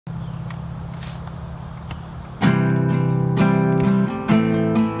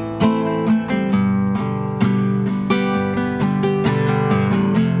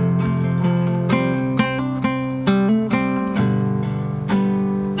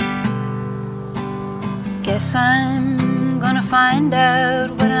Guess I'm gonna find out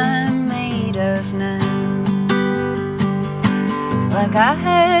what I'm made of now. Like I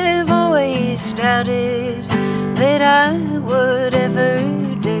have always doubted that I would ever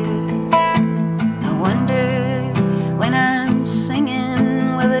do. I wonder when I'm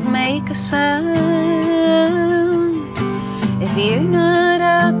singing, will it make a sound? If you're not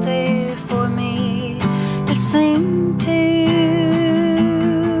out there for me to sing to,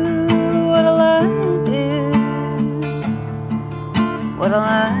 what'll I do? What'll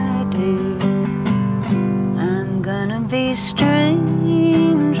I do? I'm gonna be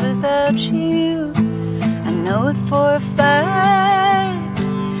strange without you. I know it for a fact,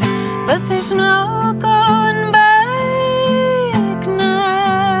 but there's no going back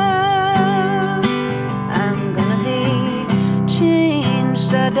now. I'm gonna be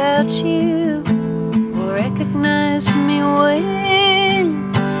changed, I doubt you will recognize me when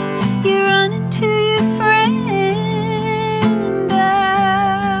you run into your friend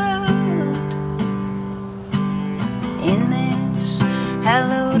out in this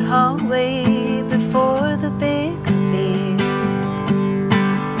hallowed hallway before the big reveal.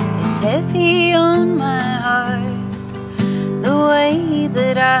 It's heavy on my heart, the way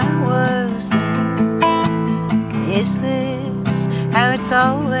that I was then. Is this how it's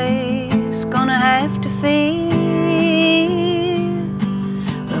always gonna have to feel?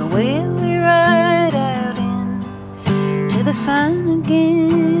 Or will we ride out into the sun again,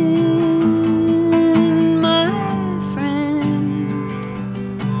 my friend,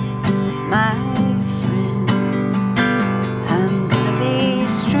 my friend? I'm gonna be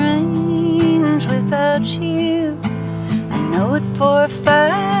strange without you. I know it for a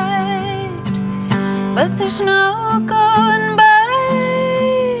fact, but there's no going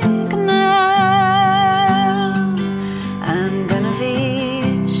back now. I'm gonna be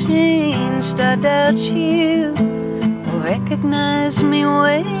changed, I doubt you will recognize me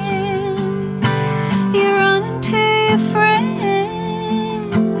when you run into your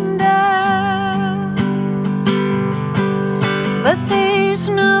friend out. But there's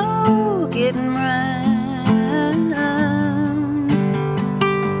no